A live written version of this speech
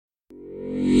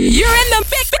You're in the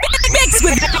mix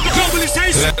with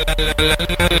Globalization.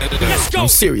 Let's go. I'm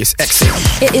Sirius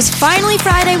XM. It is finally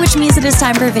Friday, which means it is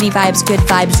time for Vinny Vibes, Good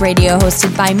Vibes Radio,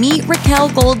 hosted by me, Raquel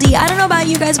Goldie. I don't know about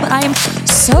you guys, but I am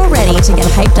so ready to get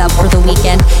hyped up for the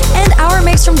weekend. And our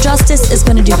mix from Justice is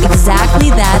going to do exactly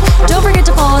that. Don't forget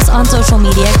to follow us on social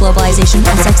media, Globalization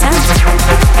SXM.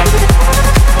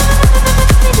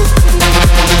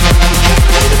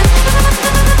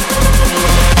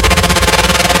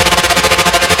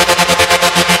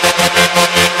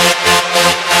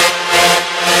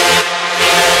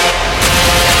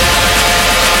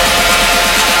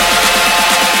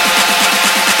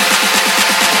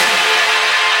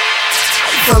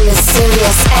 From the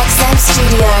Sirius XM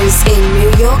studios in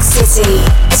New York City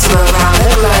to around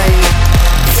the globe,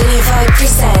 Vinny Vibe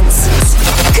presents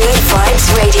Good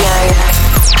Vibes Radio,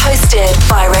 hosted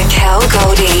by Raquel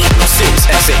Goldie. Sirius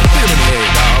XM. Hey,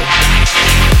 dog.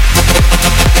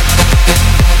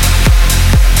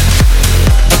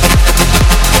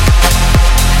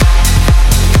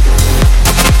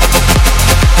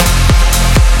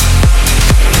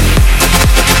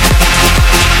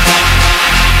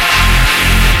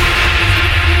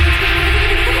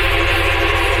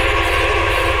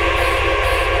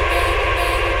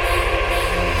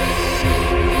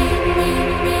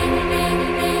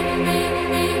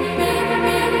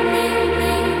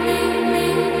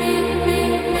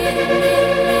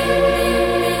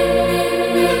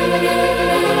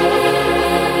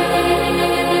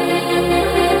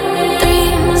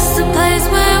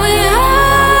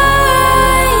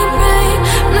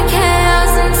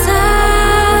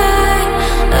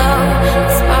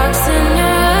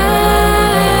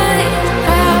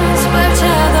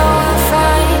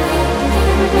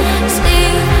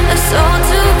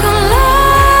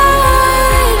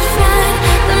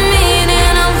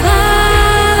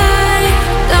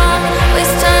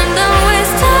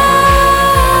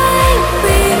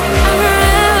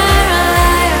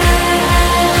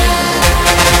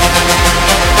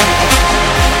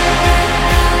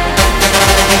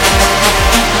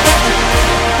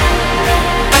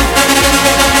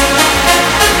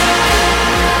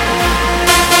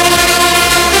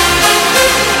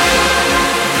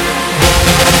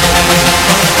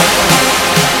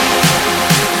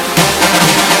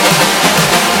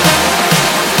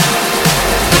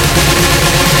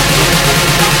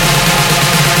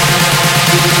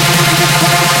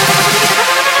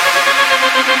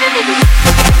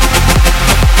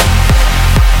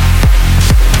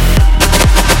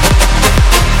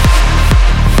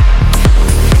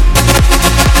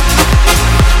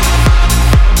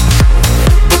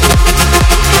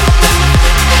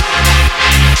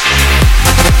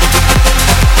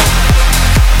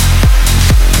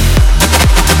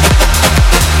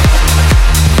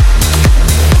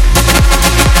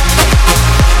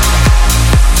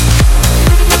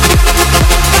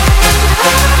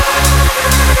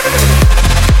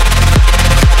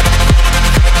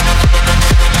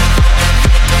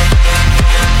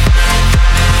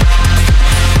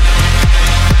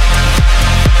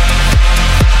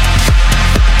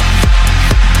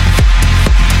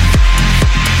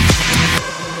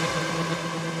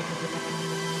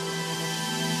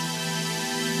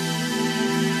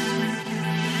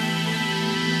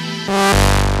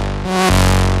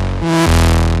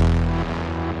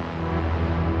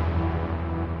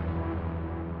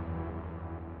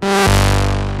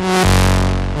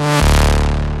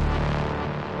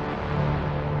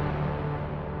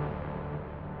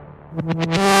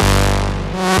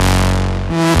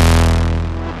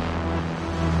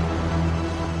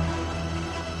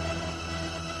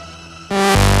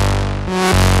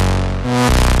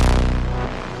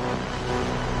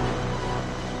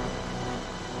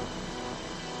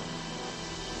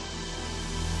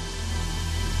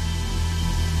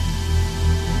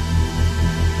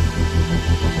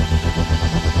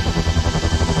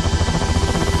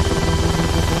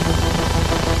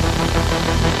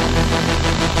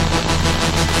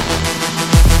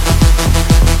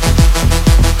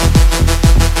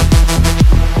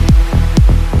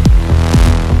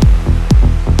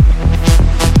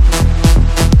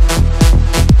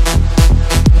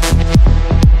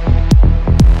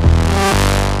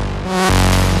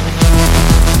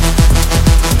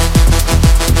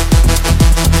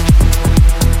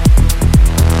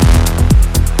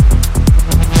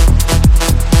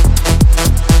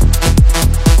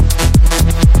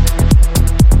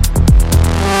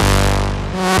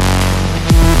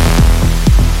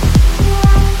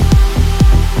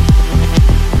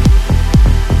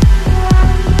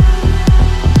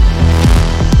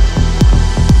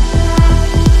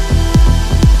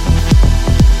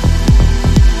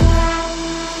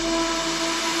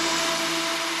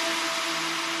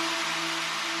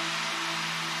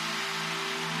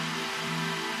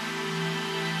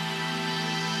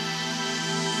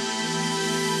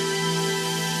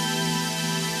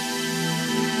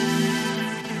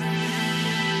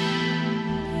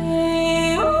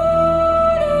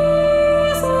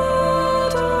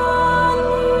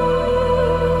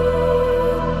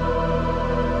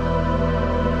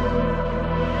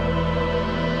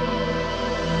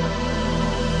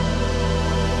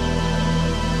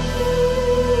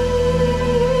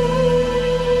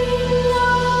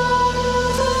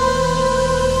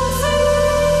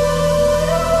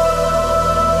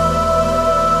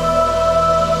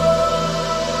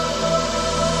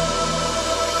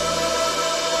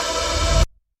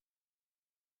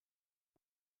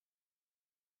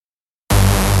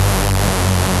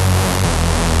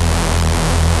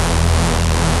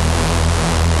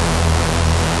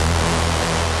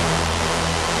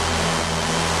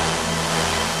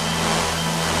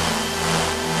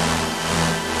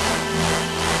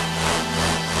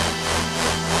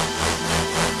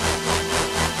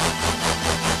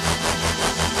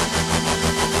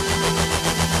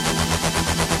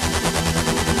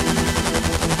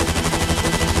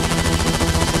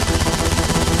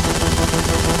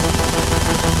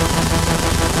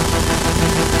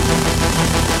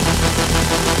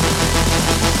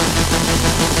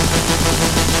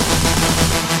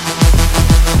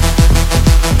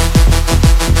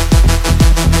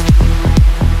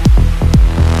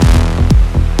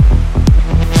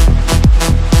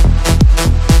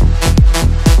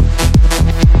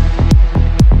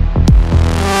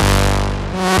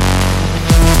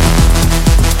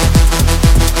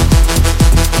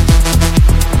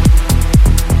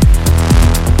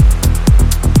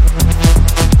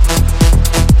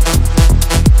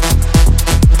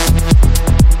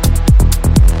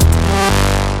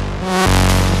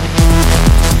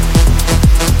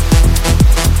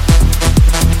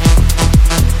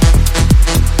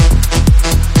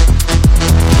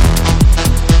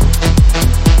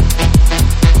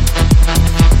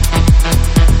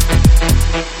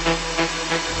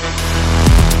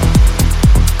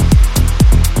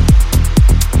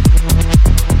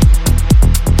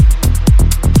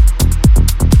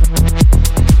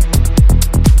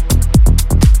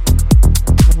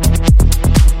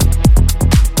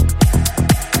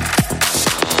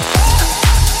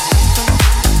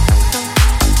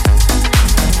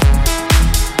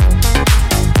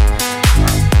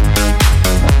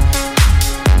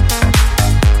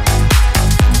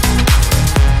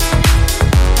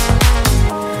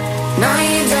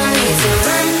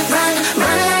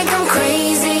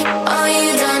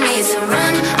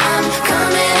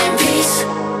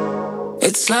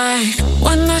 It's like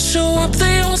when I show up,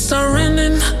 they all start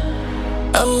running.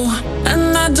 Oh,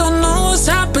 and I don't know what's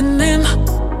happening.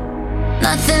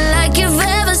 Nothing like you've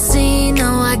ever seen.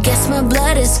 Oh, I guess my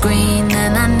blood is green,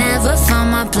 and I never found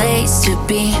my place to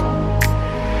be.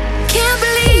 Can't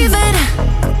believe it.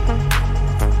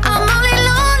 I'm only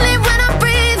lonely when I'm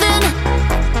breathing.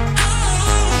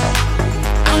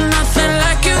 I'm nothing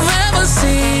like you've ever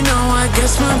seen. Oh, I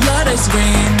guess my blood is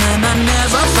green, and I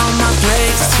never found my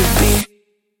place to be.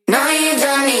 No, you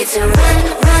don't need to run,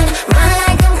 run, run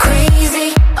like I'm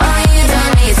crazy. Oh, you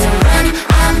don't need to run,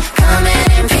 I'm coming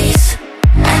in peace.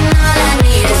 And all I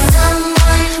need is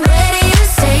someone ready to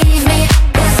save me.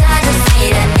 'Cause I just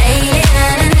need an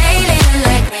alien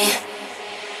like me.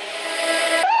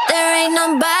 There ain't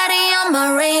nobody on my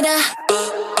radar.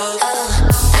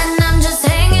 And I'm just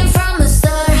hanging from a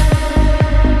star.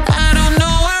 I don't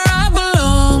know where I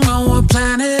belong, on what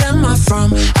planet am I from?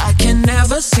 I can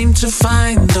never seem to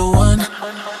find the one.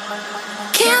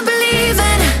 Can't believe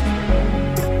it.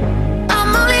 I'm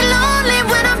only lonely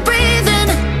when I'm breathing.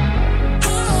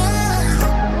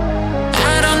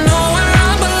 I don't know where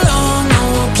I belong, on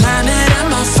what planet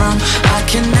am I from? I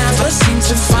can never seem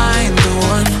to find the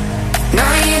one. No,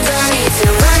 you don't need to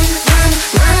run, run,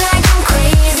 run like I'm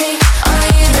crazy. Oh,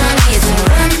 you don't need to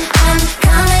run, I'm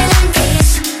coming in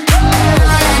peace.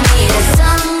 All I need is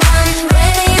someone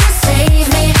ready to save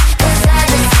me. 'Cause I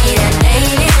just need an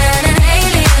alien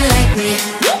like me.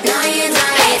 No, you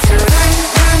don't need to run,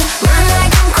 run, run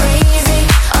like I'm crazy.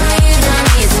 Oh, you don't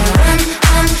need to run,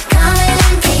 I'm coming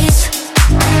in peace.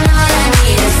 And all I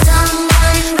need is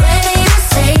someone ready to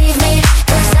save me.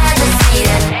 'Cause I just need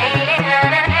an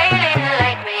alien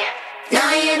like me. No,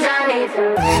 you don't need to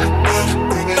run,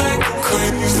 Like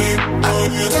crazy, oh,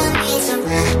 you don't need to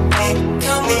run,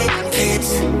 come in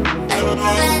peace. all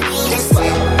I need is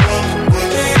someone.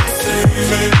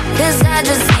 'Cause I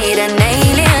just need an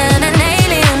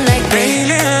alien like me.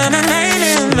 Alien, an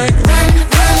alien like Run,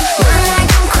 run, run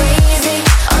like I'm crazy.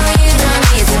 Oh, you don't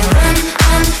need to run,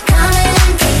 I'm coming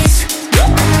in peace.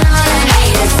 And all I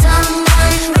need is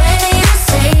someone ready to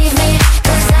save me.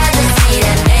 'Cause I just need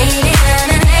an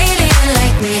alien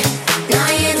like me. No,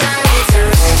 you don't need to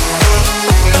run.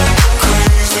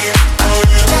 crazy, oh,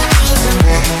 you Don't need to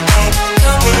run.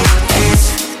 come in peace.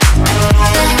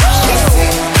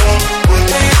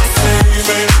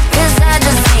 Cause I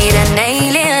just need an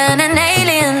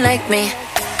alien like me.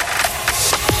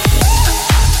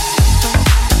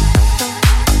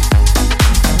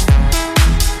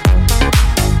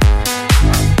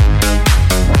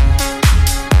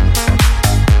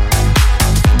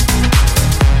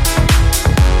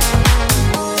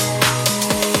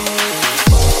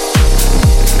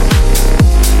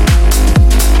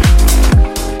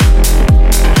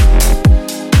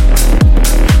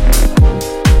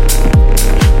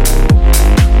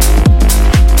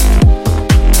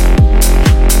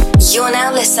 You're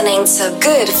now listening to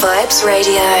Good Vibes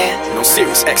Radio. No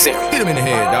Sirius XM. Hit him in the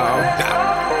head, dog.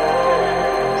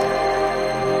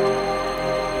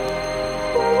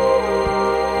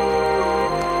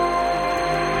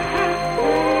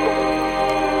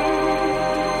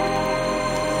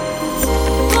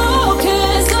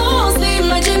 Focus, don't sleep,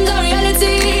 my dreams are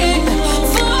reality.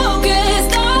 Focus,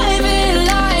 dive in,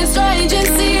 life strange and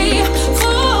see.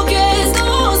 Focus,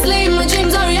 don't sleep, my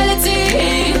dreams are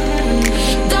reality.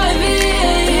 Dive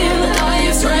in,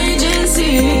 life strange and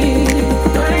see.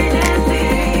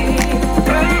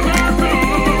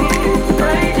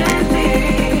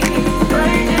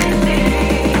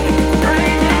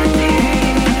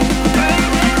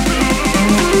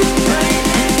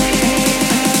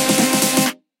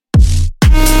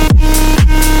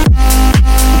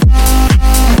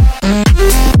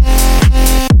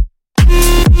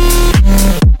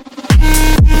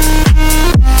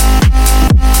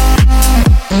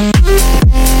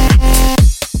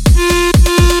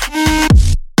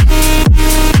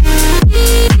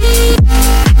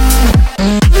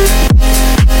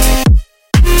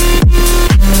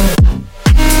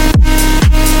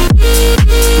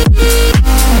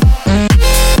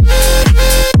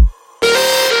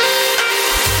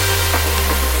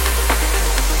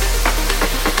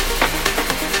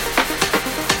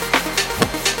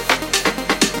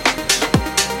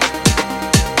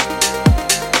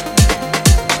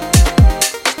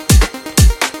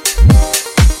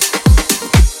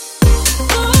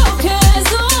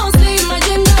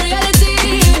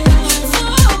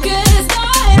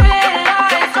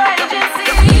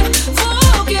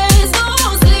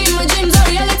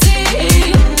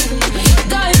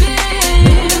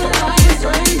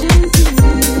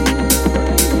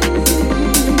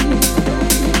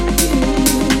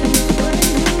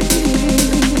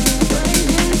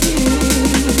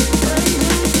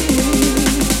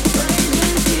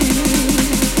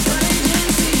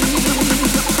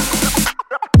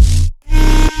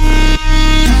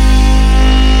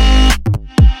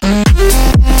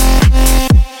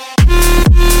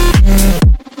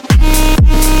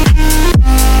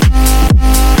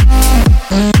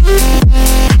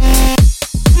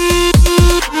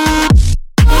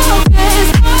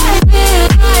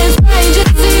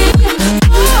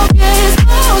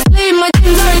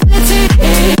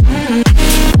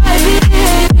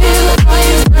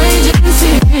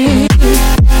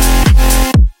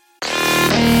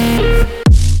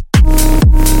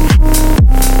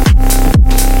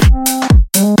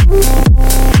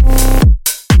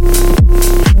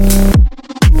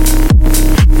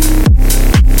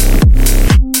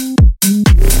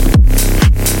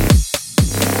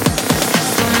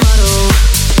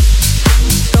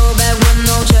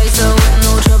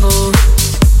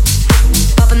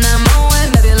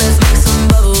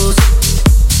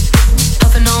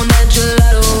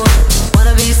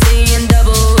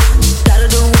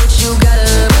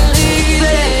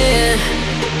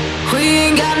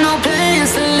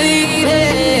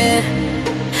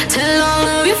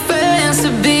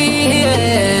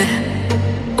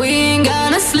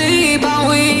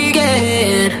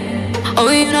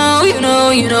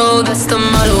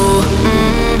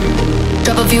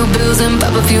 bills and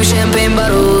pop a few champagne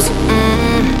bottles.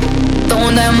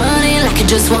 Throwing that money like you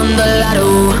just won the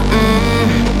lotto.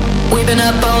 We've been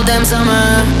up all damn summer,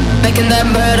 making that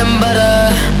bread and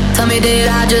butter. Tell me, did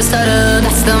I just stutter?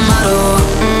 That's the motto.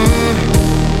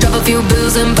 Drop a few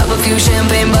bills and pop a few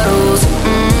champagne bottles.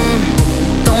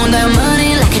 Throwing that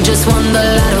money like you just won the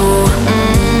lotto.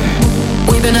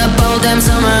 We've been up all damn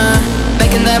summer,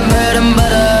 making that bread and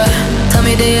butter. Tell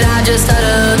me, did I just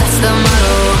stutter? That's the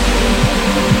motto.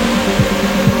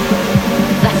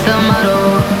 That's the motto.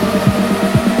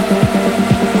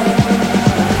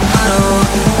 Motto.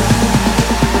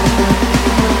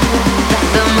 That's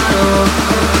the motto.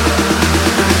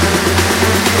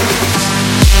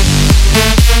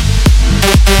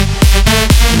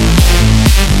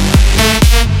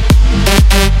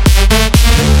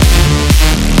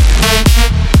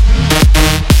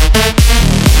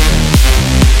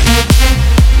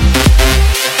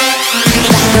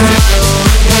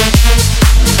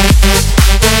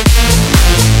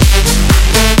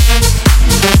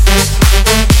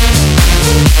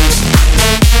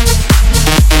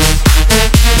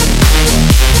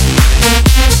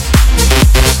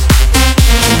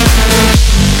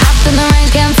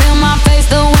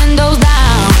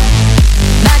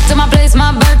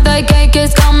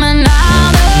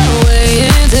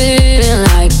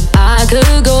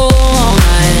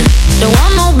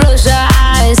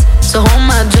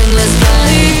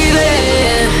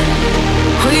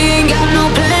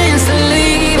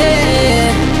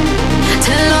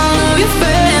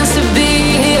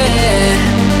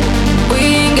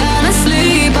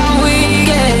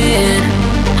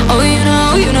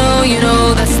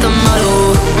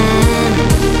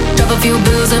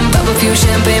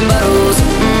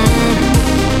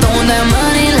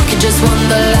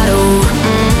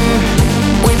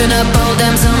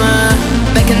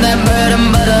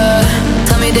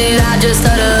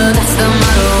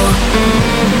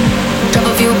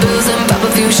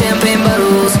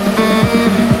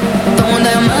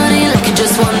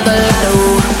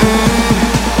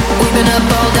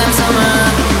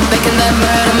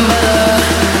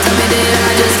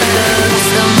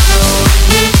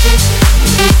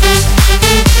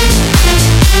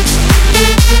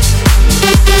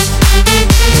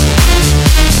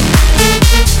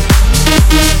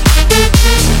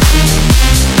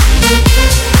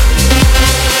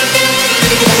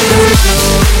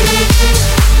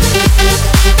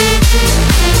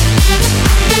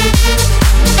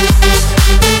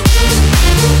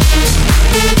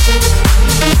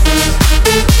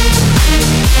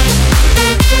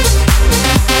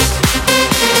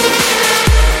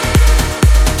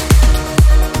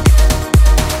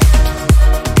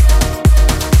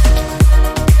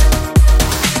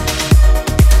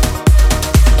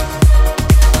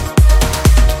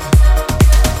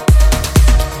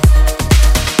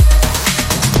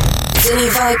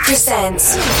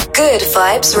 Presents Good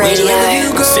Vibes Radio.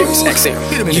 Sirius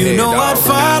XM. You know I'd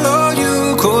follow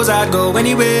you, cause I'd go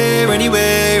anywhere,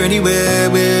 anywhere, anywhere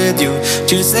with you.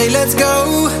 Just say let's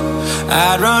go,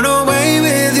 I'd run away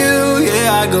with you.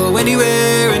 Yeah, I'd go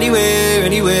anywhere, anywhere,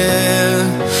 anywhere,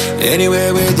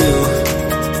 anywhere with you.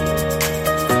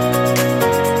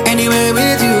 Anywhere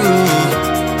with you.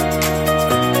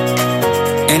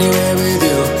 Anywhere with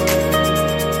you.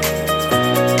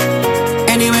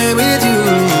 Anywhere with you.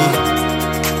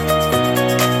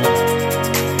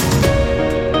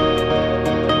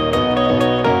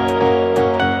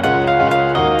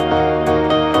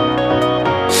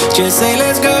 Just say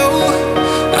let's go,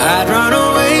 I'd run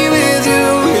away with you.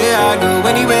 Yeah, I'd go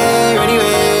anywhere,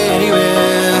 anywhere,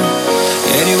 anywhere,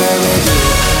 anywhere with you.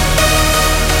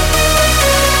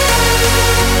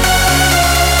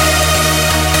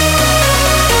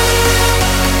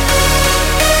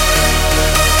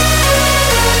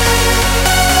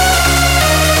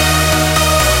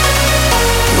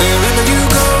 Wherever you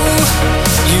go,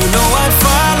 you know I'd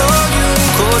follow you,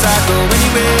 cause I'd go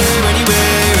anywhere,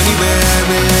 anywhere, anywhere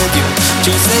with you.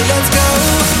 Just say let's go,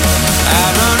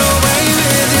 I'd run away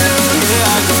with you.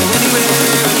 Yeah, I'd go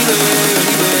anywhere, anywhere,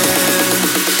 anywhere,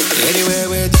 anywhere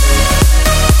with you.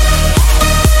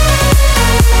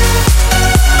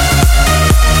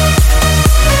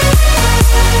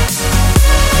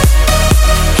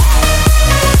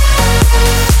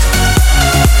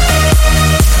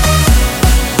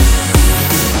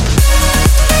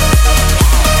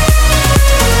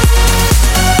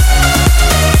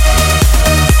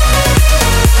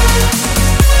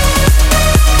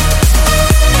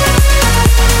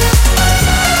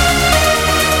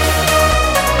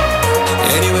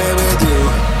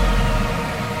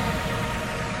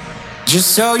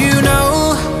 Just so you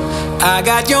know, I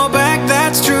got your back,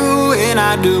 that's true, and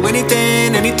I'd do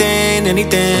anything, anything,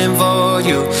 anything for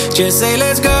you. Just say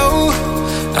let's go,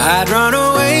 I'd run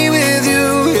away with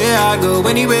you. Yeah, I'd go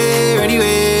anywhere,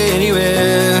 anywhere,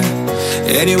 anywhere,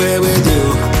 anywhere with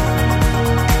you.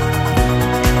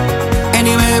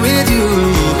 Anywhere with you.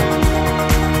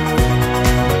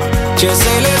 Just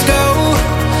say let's go,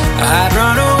 I'd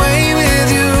run away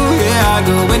with you. Yeah, I'd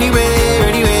go anywhere,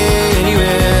 anywhere,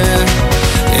 anywhere,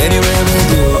 anywhere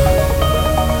with you.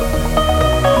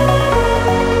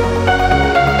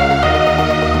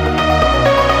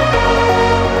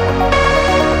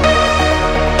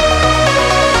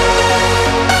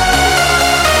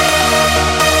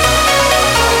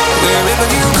 Wherever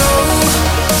you go,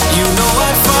 you know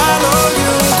I'd follow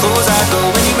you. 'Cause I'd go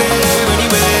anywhere,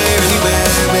 anywhere, anywhere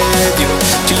with you.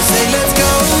 Just say let's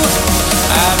go,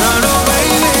 I'd run away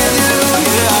with you.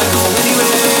 Yeah, I'd go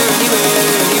anywhere, anywhere,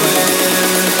 anywhere,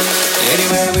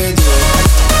 anywhere with you.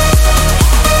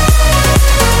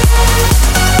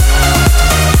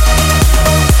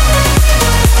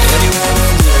 Anywhere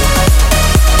with you.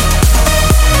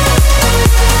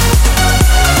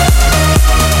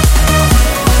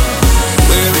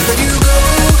 Wherever you go,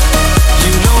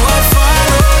 you know I'd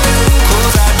follow you.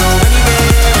 'Cause I'd go anywhere,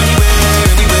 anywhere,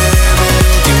 anywhere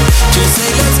with you. Just say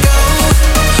let's go,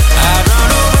 I'd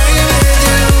run away with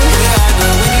you. Yeah, I'd go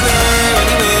anywhere,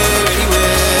 anywhere,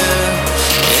 anywhere,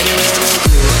 anywhere with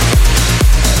you.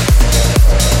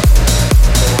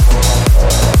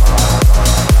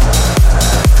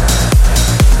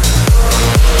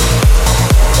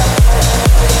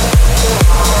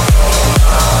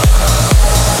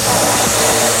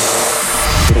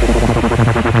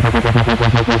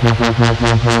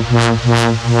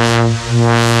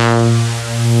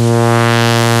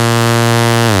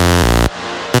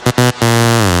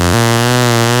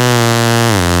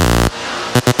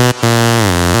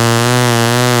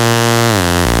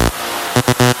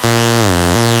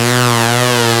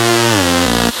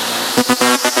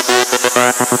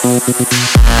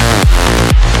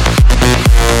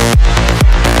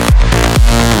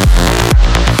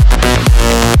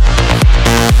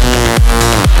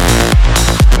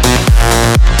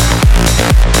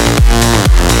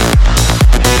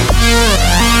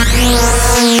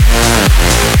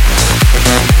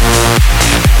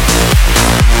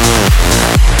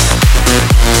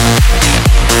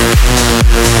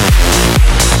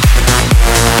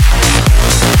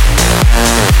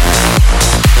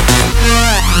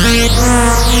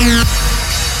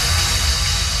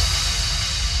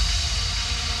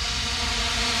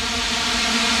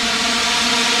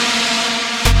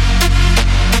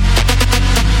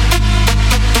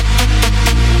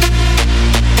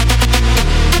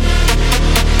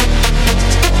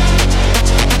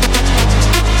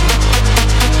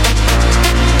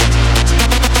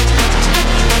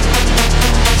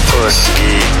 Push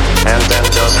me and then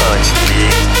just touch me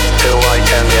till I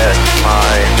can get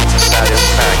my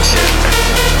satisfaction.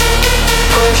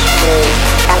 Push me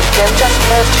and then just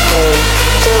touch me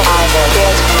till I can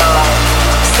get my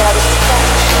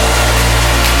satisfaction.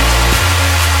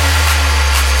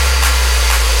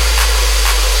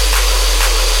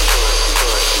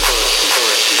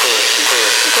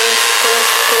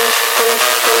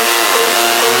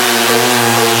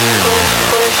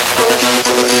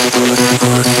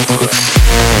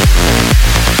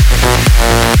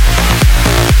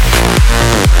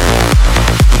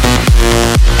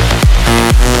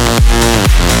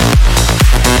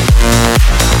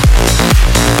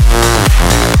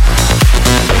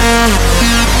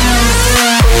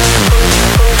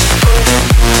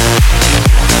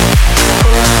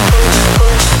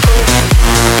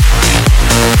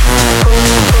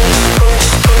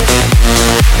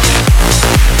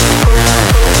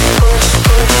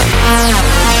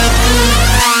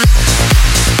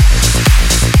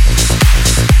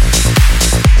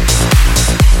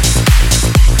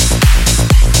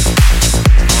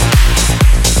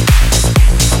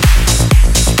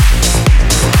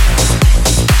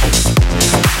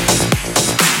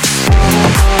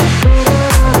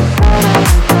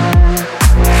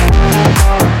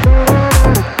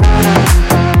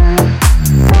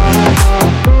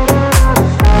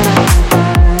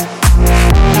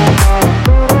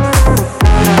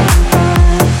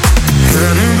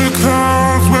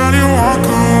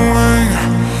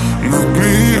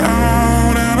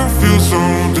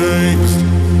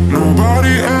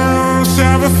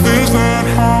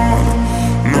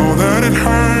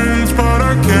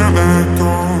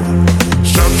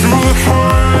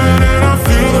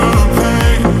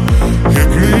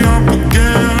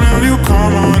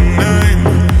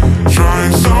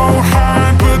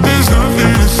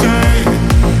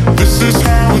 This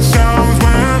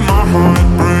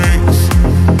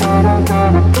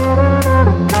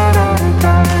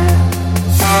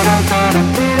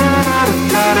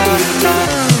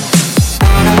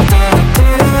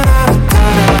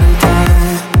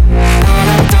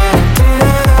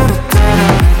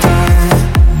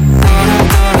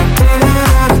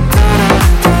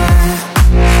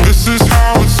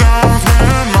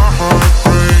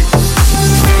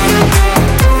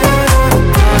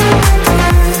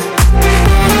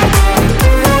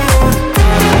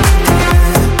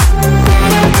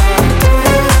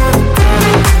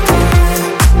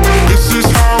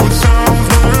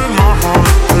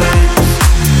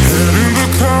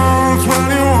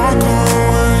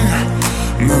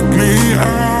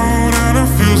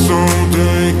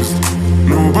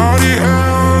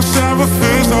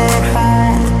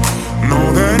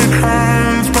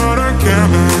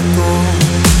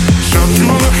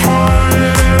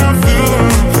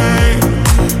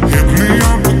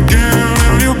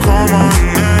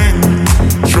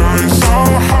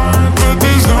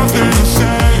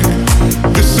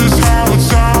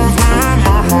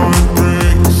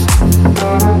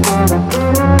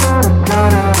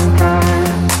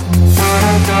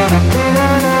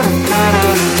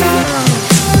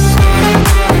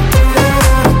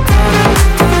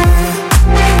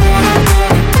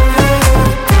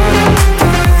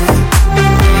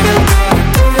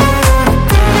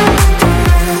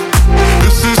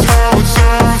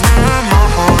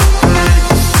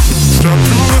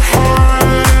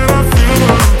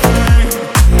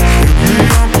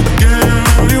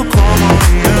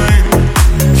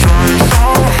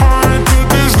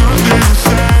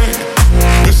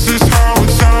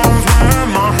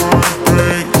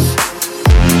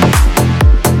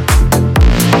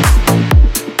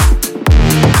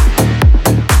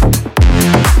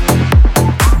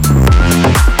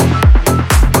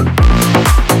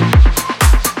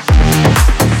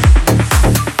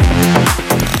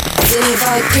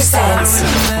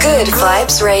Good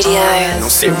Vibes Radio. On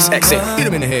Sirius XM, hit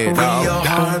him in the head, dog. Your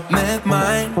heart met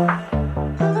mine.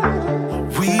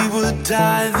 We would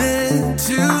dive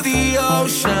into the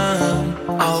ocean,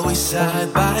 always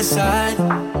side by side.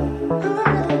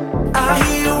 I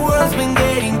hear your world's been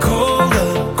getting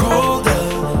colder, colder,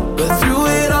 but through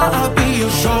it all I'll be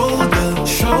your shoulder,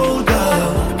 shoulder.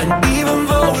 And even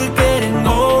though we're getting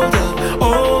older,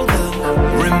 older,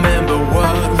 remember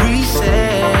what we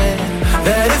said,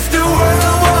 that if the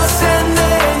world was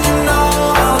ending, you know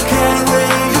I'll carry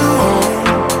you home.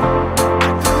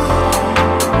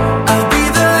 I'll be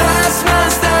the last man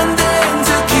standing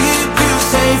to keep you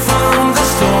safe from the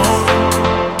storm.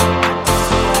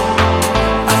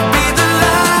 I'll be the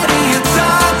last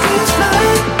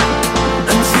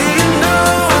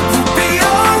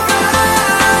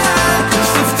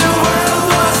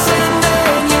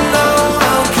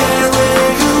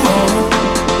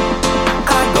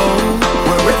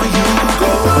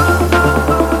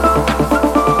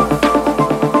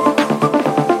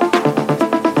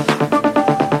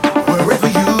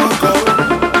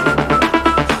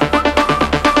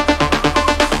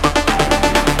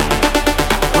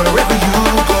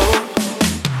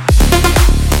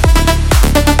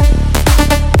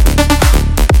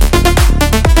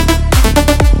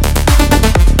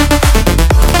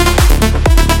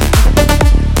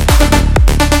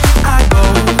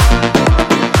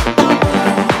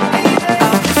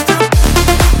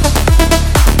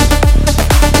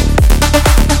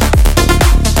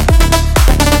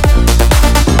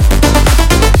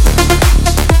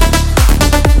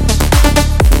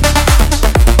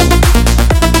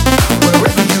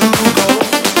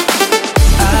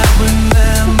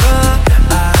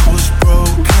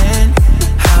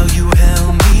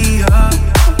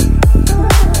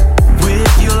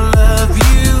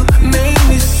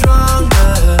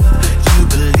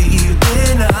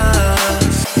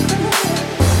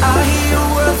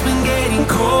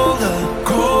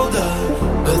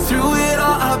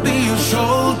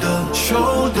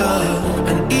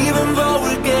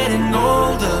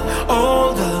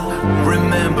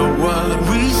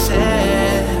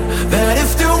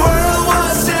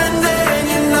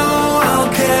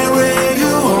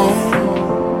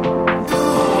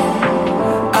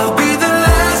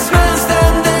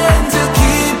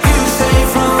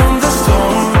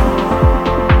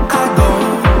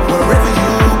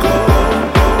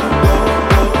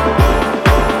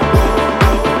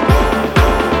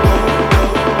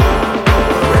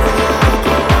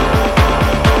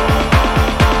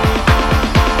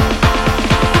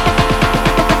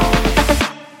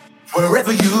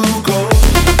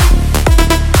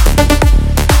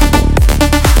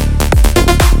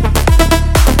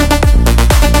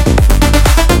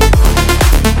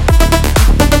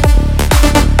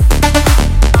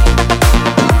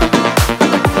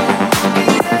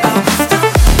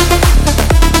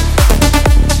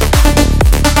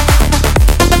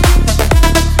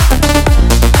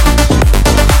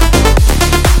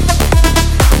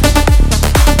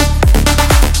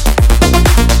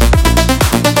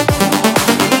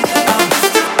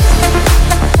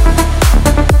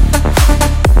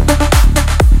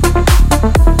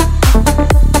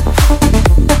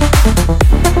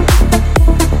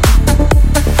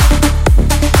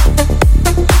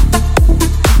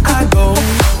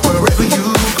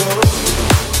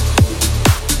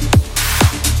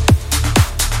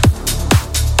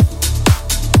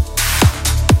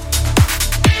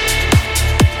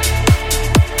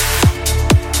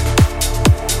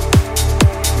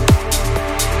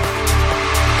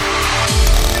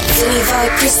Vinny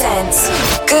Vibe presents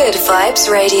Good Vibes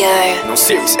Radio. On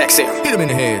Sirius XM. Hit him in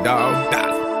the head, dog. Got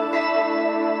it.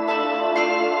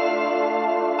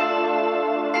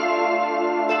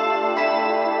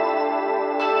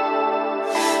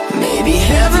 Maybe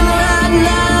heaven right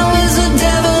now is a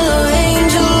devil or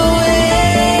angel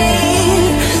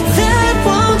away. That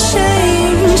won't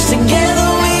change. Together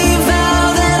we vow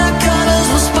that our colors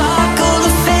will sparkle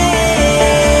to fame.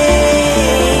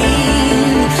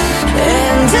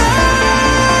 And I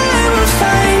will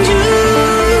find you.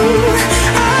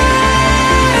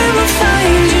 I will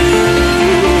find you.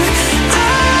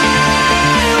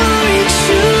 I will reach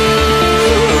you.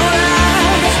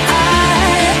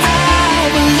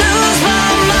 I will lose my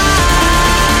mind.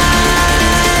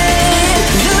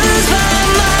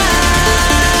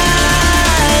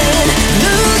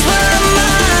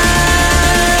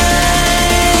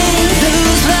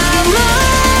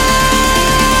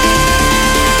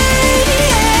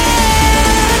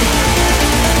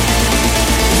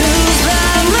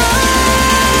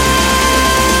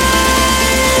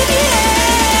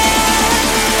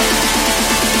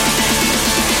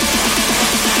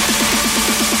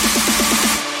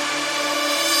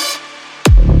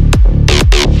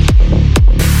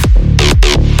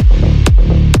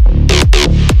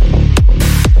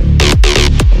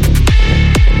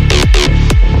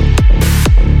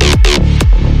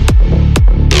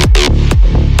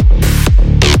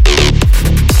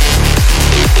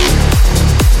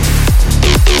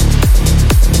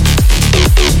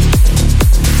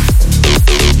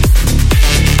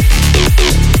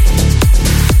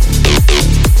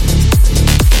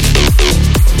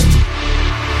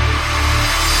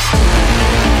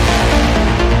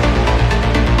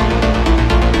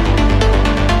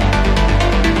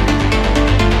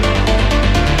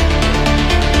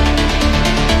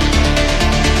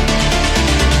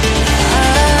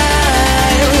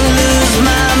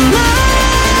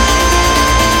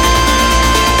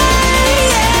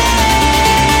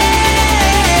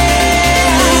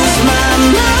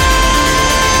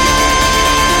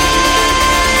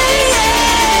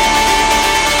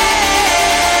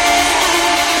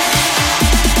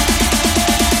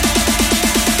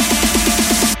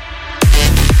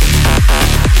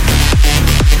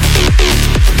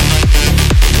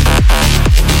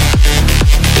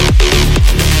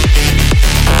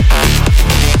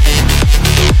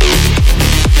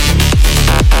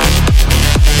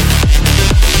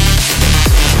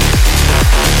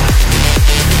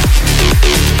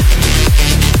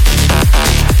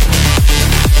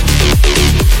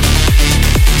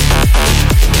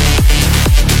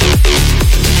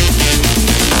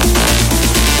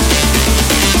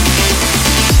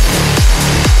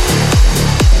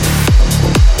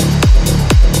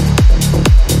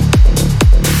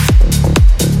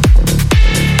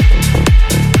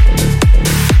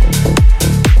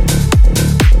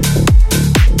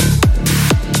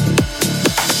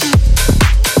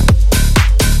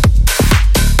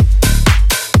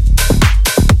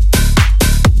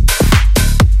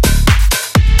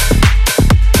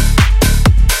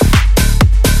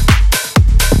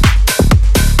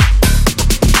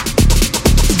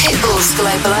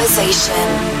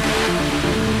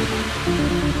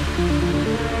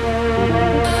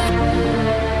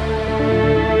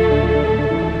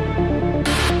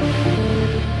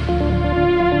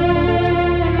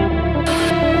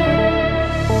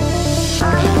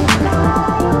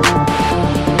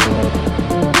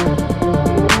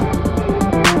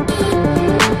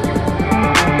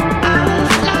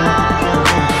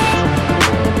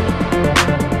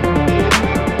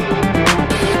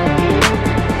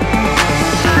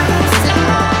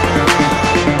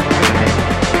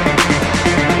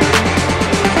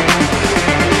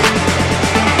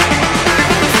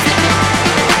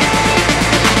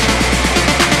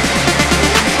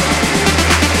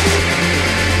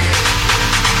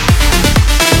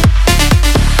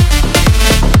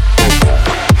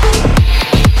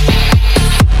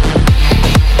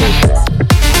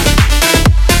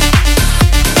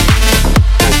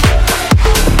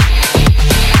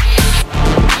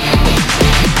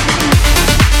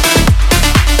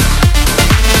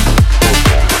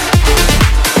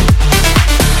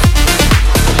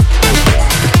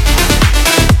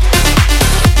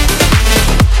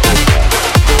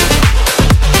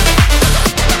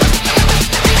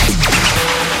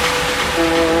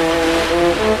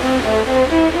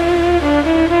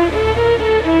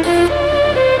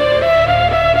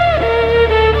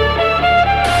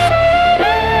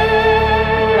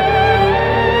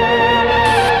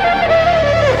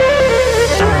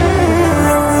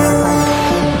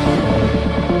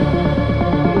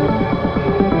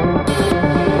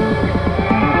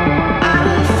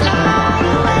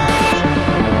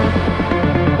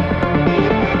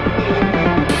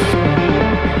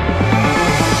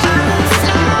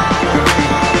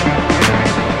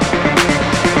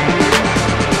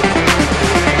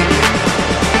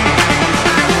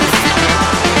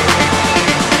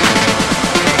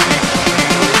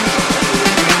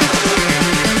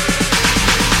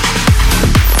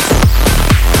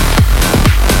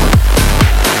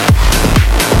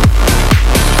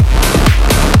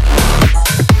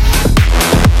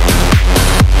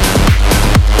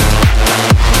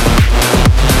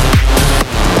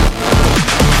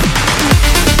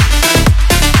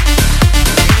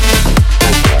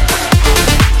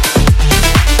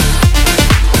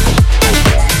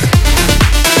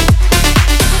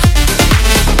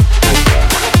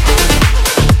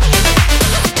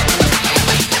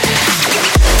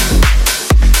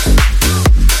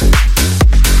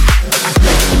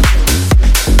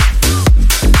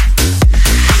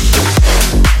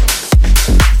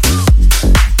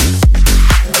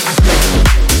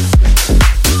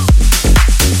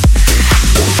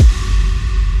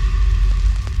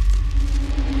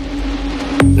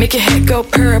 go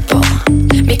purple,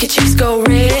 make your cheeks go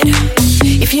red.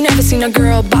 If you never seen a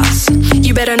girl boss,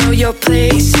 you better know your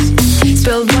place.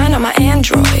 Spilled wine on my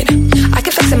Android, I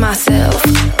can fix it myself.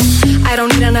 I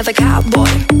don't need another cowboy,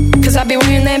 cause I be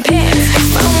wearing them pants.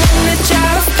 If I want a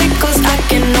jar of pickles, I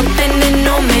can open it,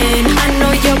 no man. I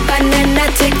know your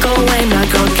banana tickle when a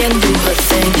girl can do her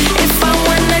thing. If I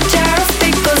want a jar of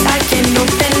pickles, I can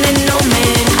open it, no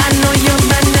man. I know your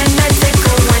banana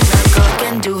tickle when a girl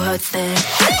can do her thing.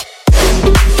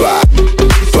 Blah,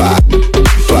 blah,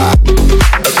 blah.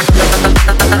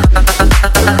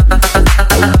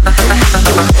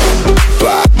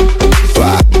 Blah,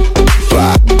 blah,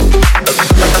 blah.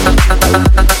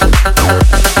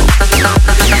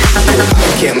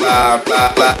 I can't lie, blah,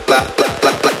 blah, blah, blah,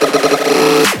 blah, blah, blah, blah, blah.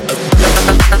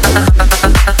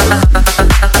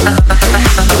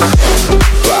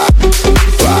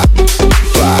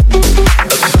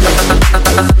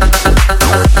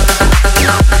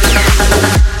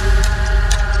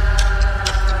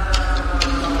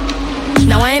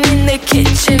 Now I'm in the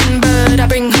kitchen, but I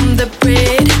bring home the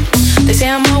bread. They say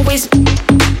I'm always,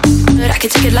 but I can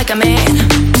take it like a man.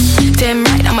 Damn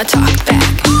right, I'ma talk back.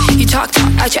 You talk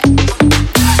out your,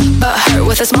 but hurt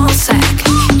with a small sack.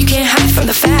 You can't hide from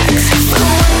the facts. I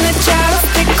want a jar of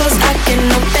pickles, I can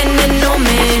open it, no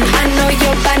man. I know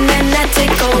your banana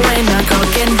tickle when a girl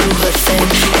can do her thing.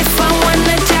 If I want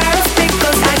a jar of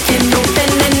pickles, I can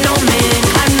open it, no man.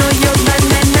 I know your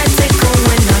banana tickle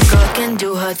when a girl can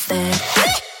do her thing.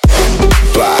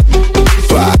 Blah,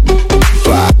 blah,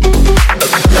 blah.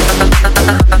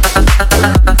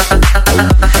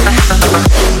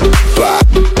 Blah,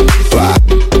 blah,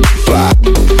 blah.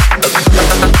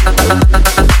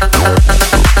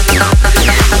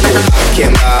 I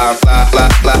can't lie, blah, blah,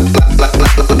 blah, blah,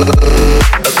 blah, blah, blah.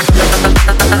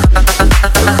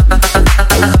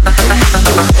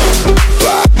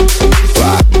 Blah,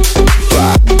 blah,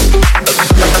 blah.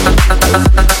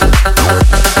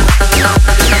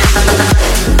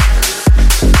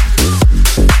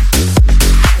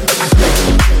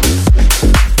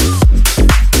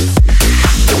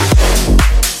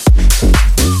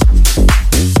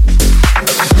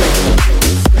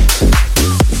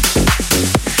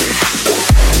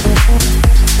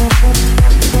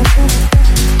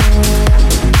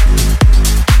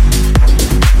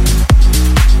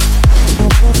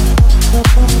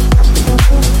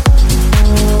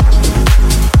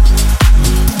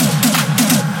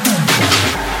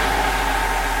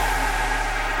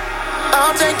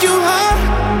 I'll take you high,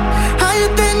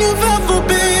 higher than you've ever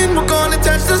been. We're gonna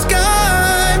touch the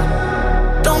sky.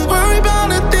 Don't worry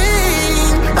about a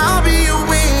thing. I'll be your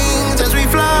wings as we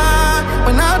fly.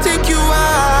 When I'll take you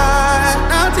high,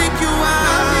 I'll take you high.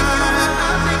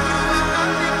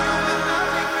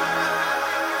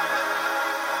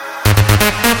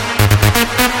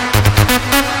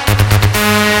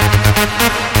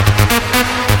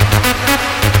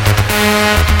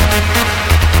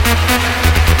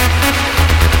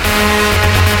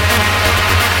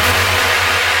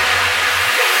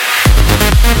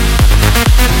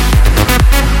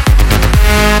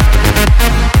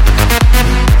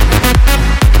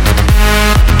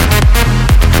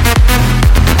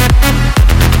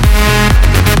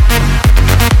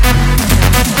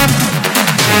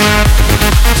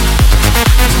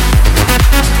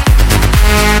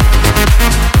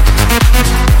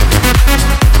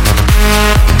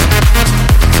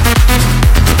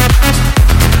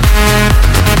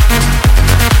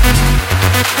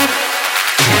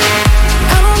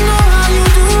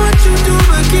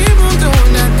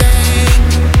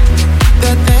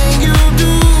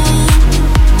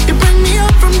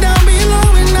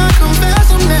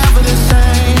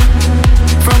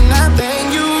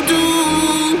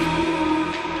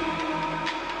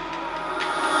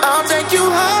 I'll take you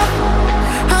high,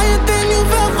 higher than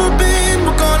you've ever been.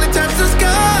 We're gonna touch the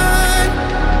sky.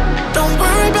 Don't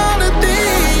worry about a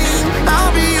thing.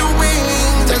 I'll be your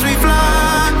wings as we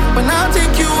fly. When I'll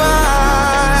take you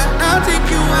high, I'll take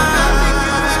you high.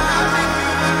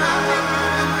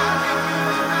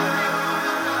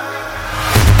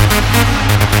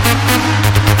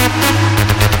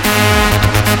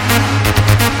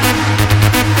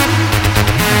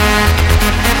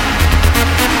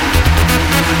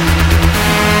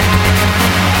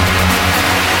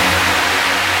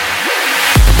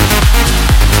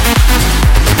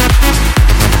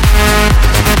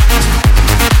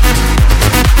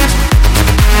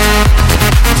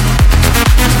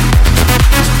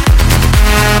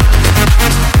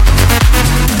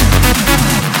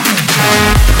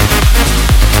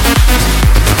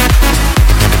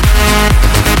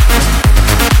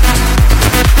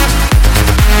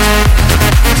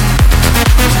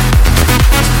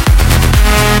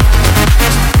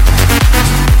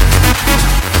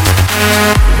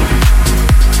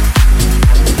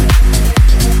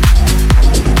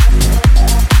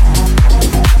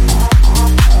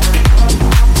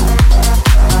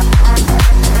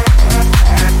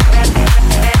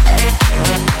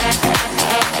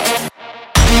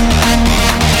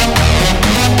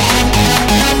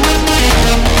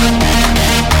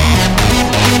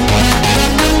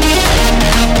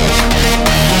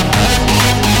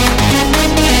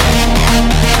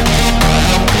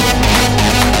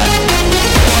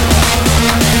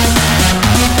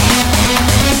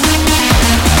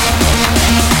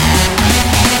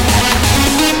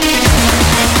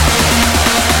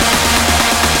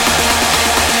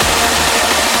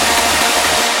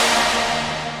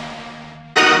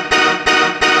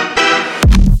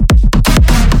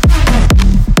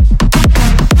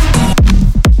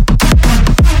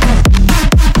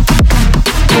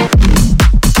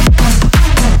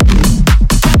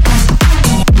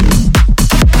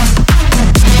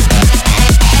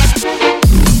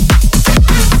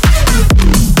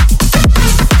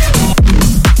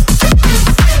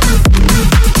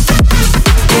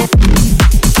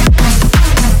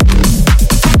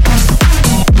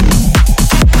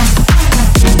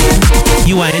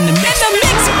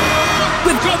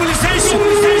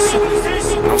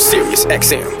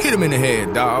 XM. Hit him in the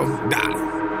head, dog. Dolly.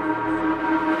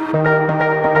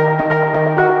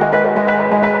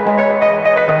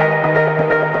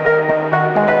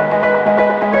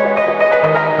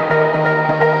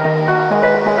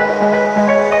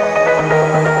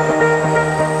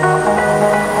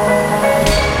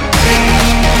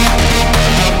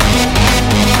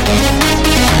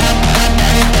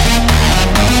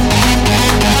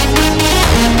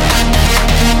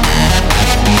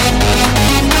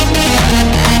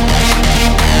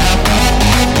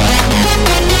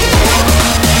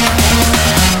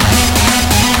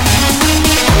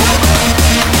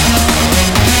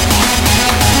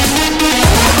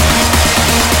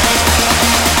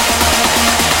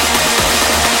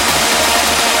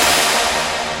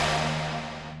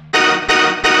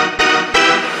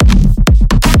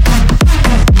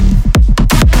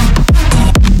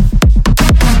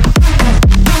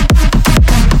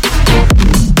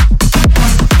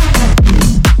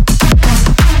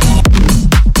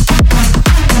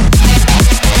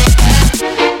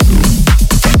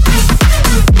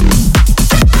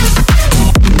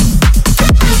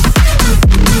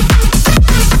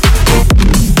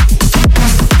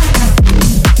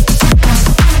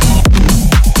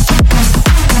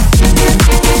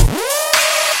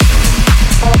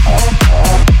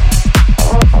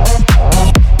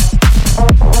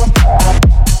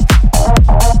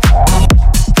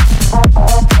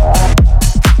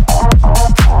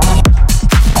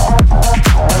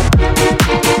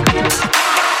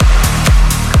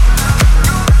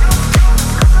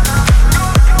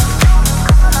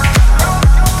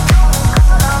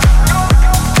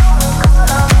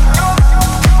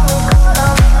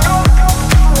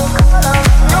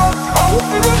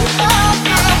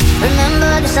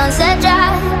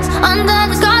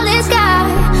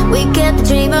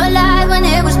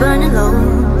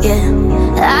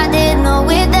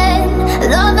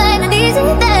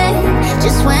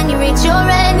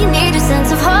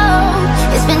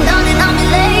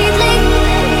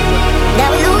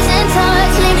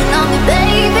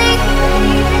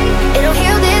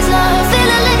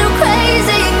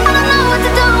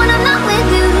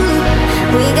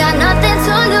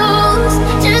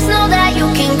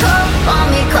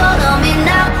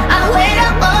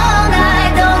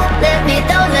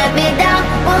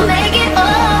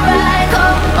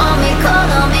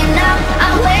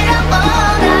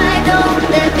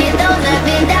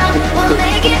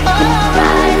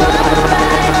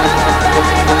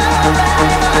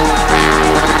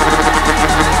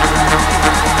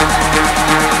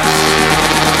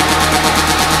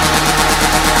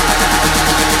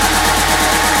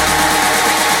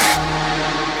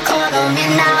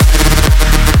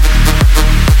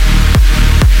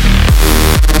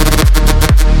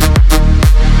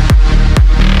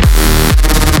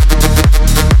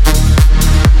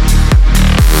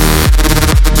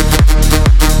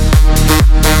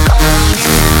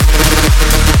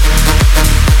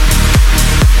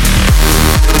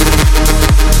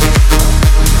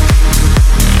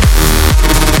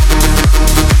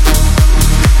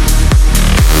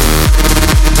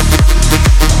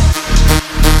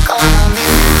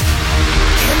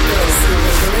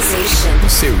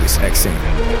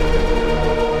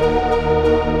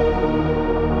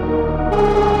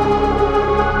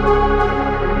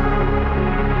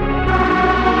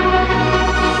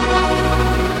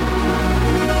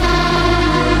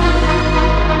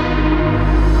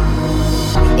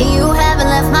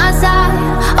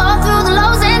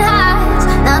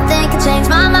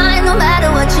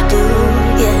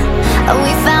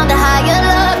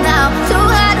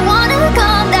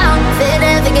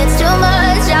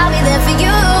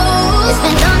 It's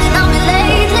been done and I'm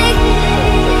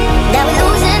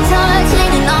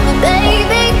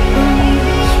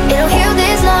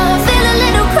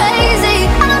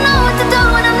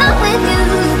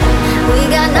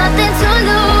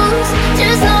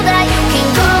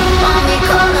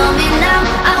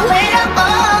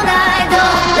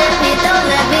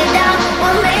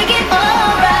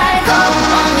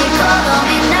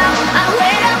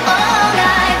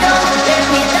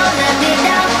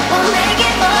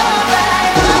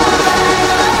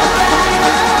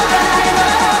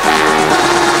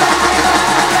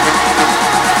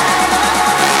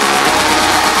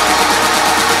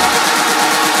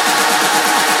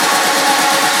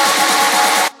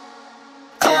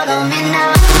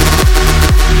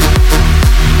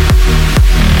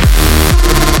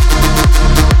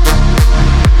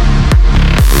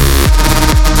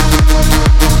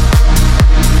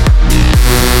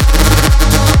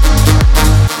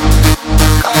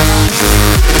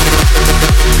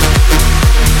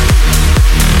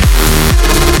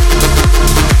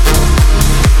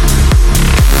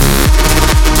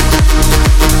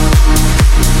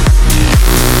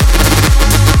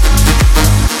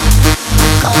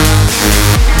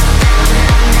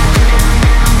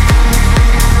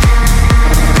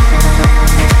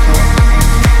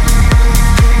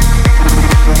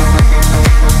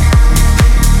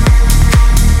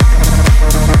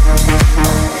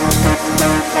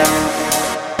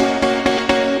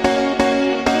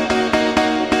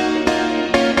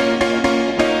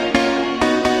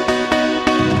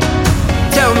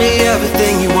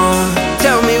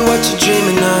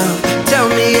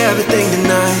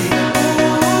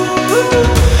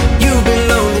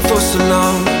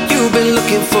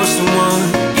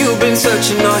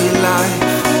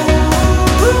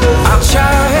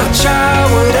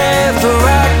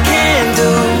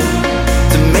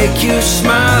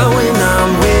smile when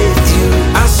I'm with you.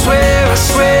 I swear, I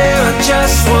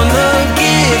just wanna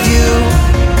give you.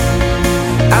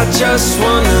 I just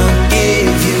wanna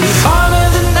give you all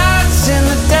of the nights and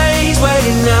the days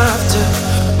waiting after.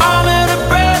 All of the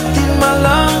breath in my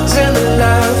lungs and the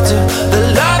laughter, the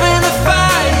love and the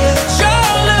fire that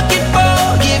you're looking for.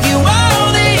 Give you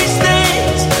all these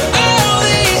things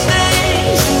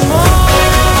and more.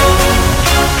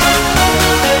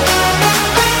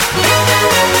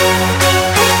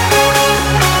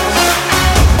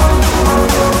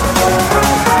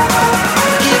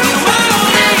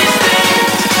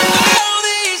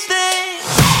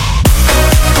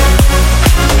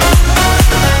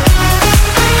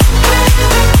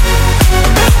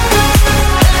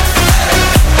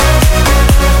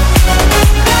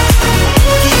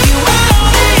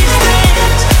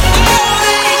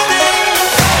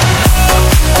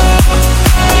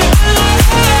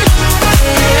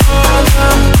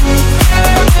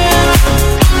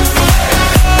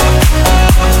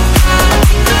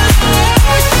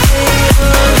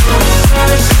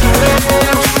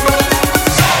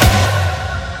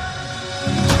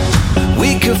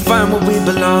 Find where we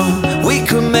belong. We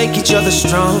could make each other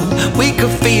strong. We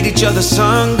could feed each other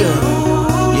hunger.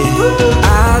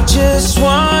 Yeah. I just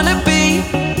wanna be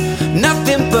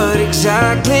nothing but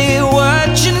exactly what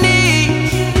you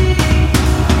need.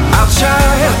 I'll try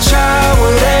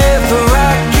whatever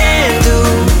I can do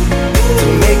to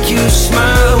make you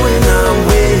smile when I'm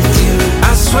with you. I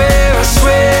swear, I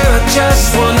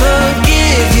just wanna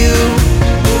give you.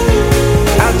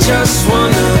 I just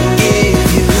wanna give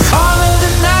you all of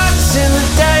the nights and the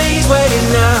days waiting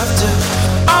after.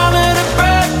 All of the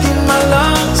breath in my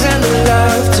lungs and the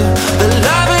laughter, the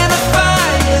love and the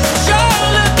fire that you're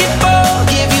looking for.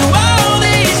 Give you all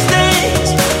these things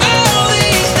and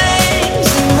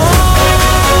more.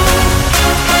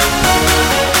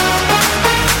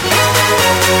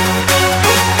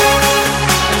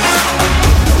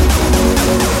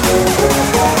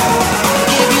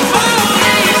 Give you all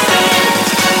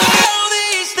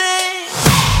these things.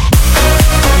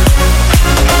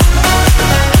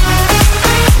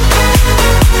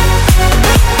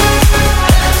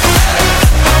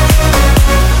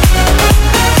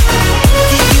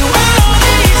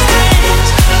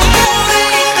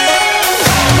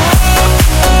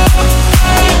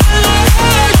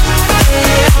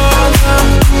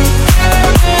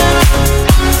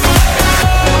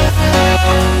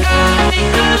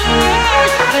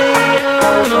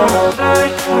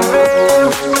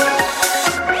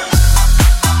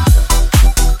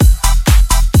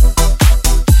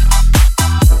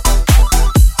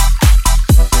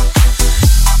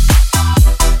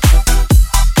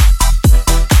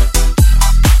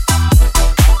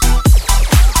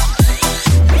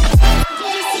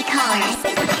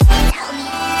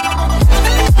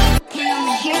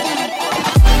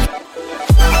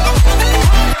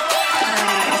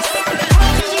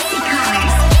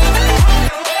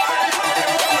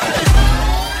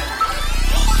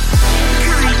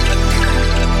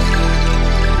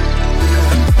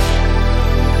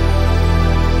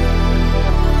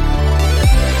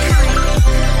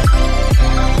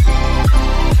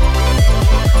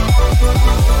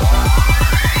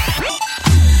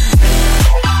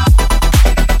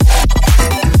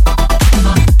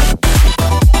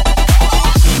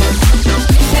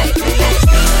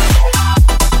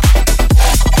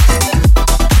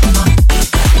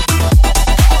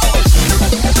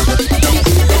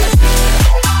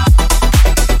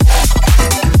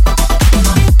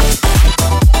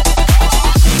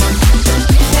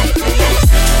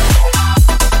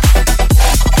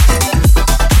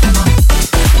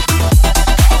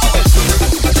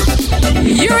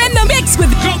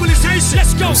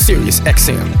 Sirius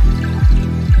XM.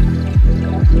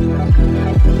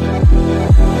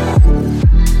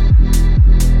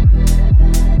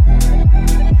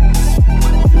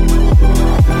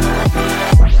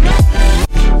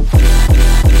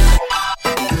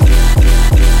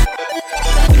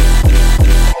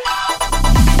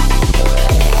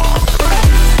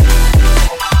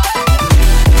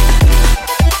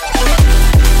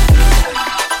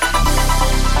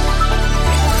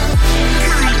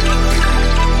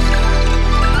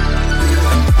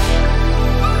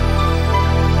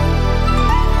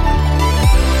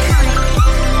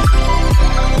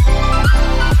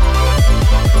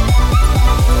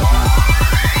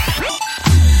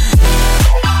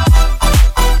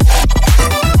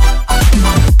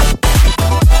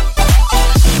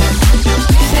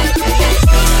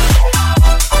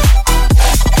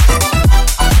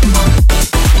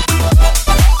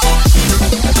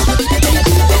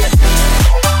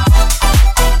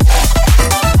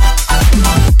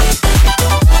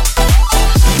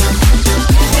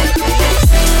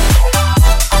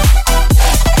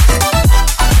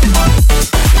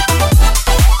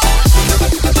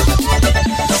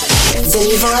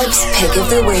 Vibes Pick of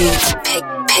the Week.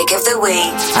 Pick of the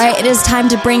Week. All right, it is time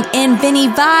to bring in Vinny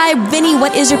Vibe. Vinny,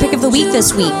 what is your pick of the week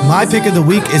this week? My pick of the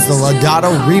week is the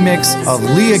Laudato remix of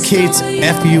Leah Kate's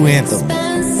FU Anthem.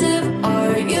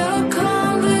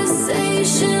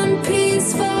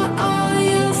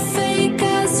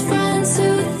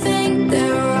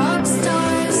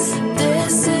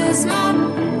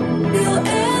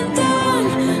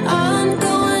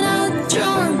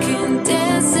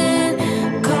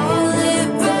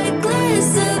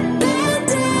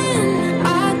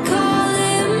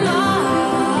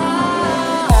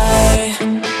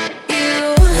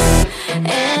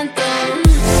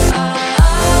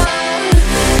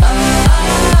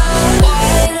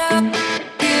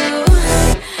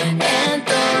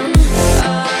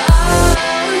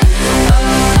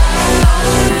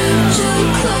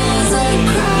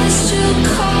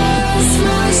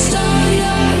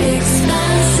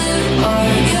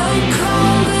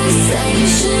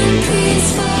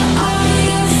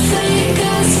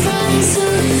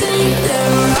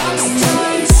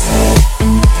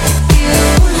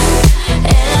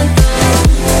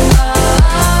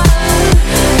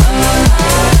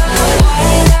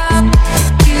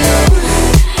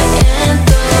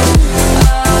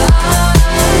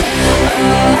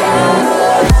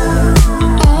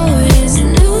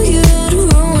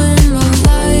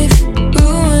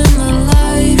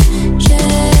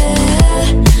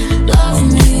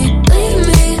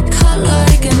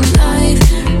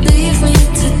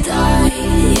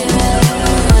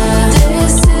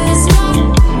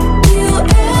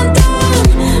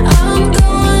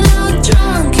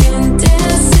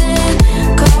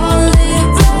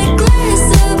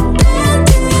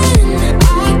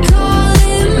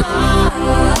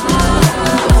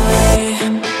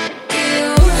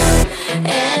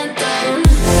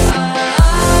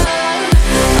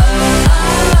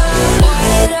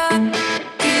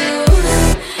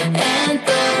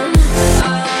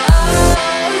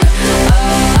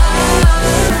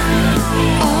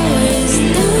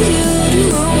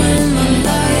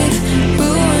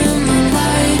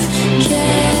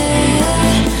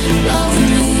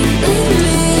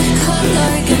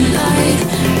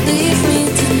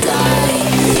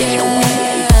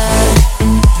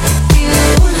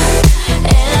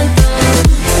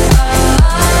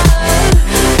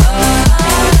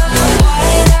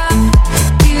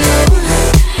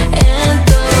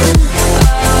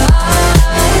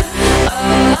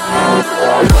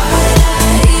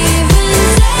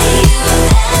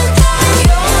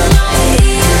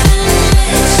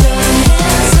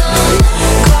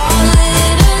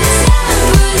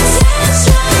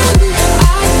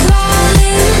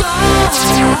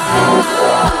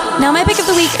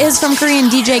 From Korean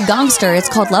DJ Gongster. It's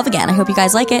called Love Again. I hope you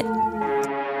guys like it. I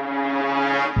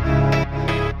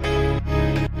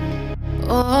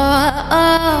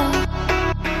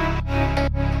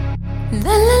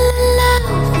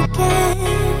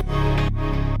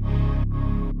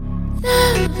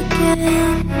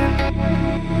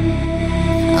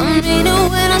mean it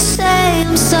when I say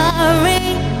I'm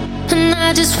sorry, and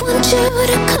I just want you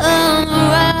to come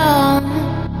around.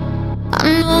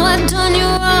 I know I've done you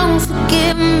wrong,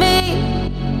 forgive me.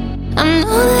 I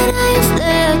know that I have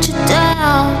let you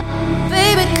down.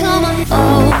 Baby, come on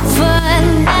over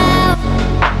now.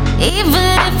 Even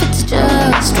if it's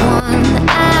just 1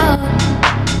 hour,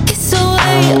 kiss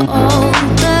away all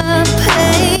the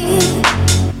pain.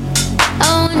 I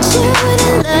want you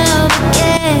to love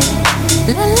again.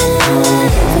 La la la,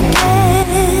 love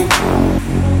again.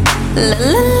 La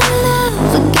la la,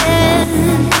 love again.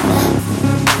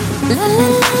 La la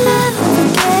la, love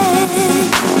again.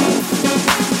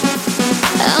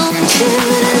 I want you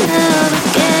to love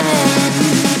again.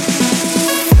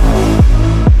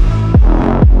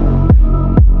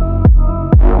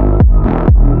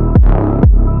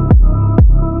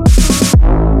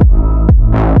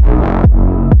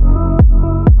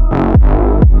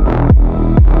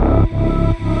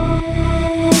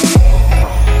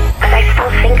 I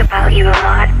still think about you a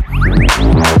lot.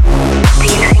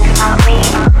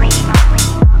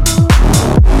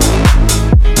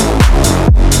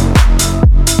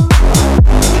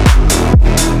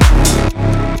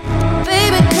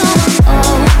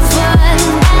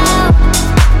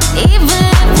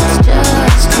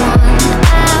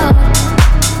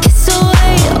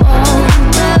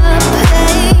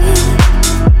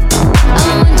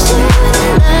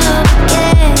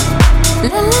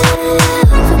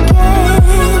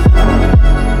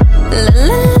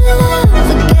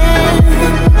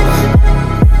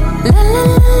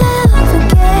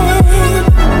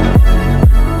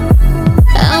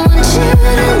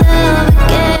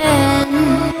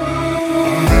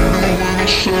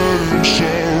 I'm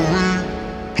sorry,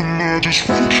 and I just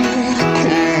want you to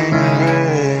come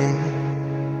around.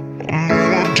 I know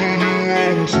I've done you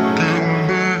wrong, forgive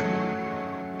me.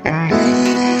 I know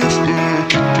that I've let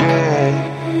you down.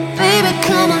 Baby,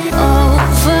 come on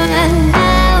over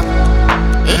now.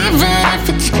 Even if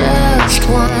it's just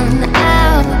 1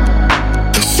 hour,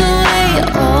 push away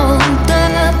all the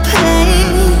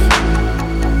pain.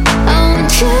 I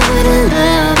want you to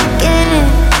love again.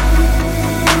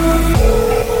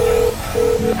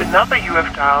 The number you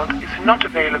have dialed is not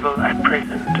available at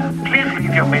present. Please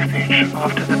leave your message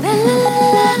after the beep.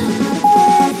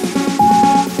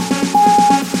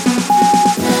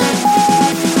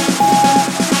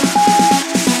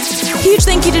 Huge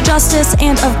thank you to Justice,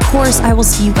 and of course, I will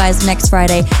see you guys next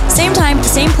Friday. Same time,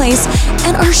 same place,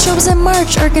 and our shows in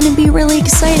March are going to be really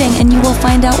exciting, and you will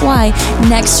find out why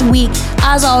next week.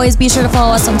 As always, be sure to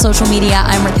follow us on social media.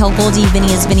 I'm Raquel Goldie,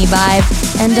 Vinny is Vinny Vibe,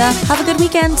 and have a good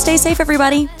weekend. Stay safe,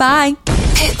 everybody. Bye.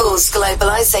 Pitbull's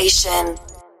Globalization.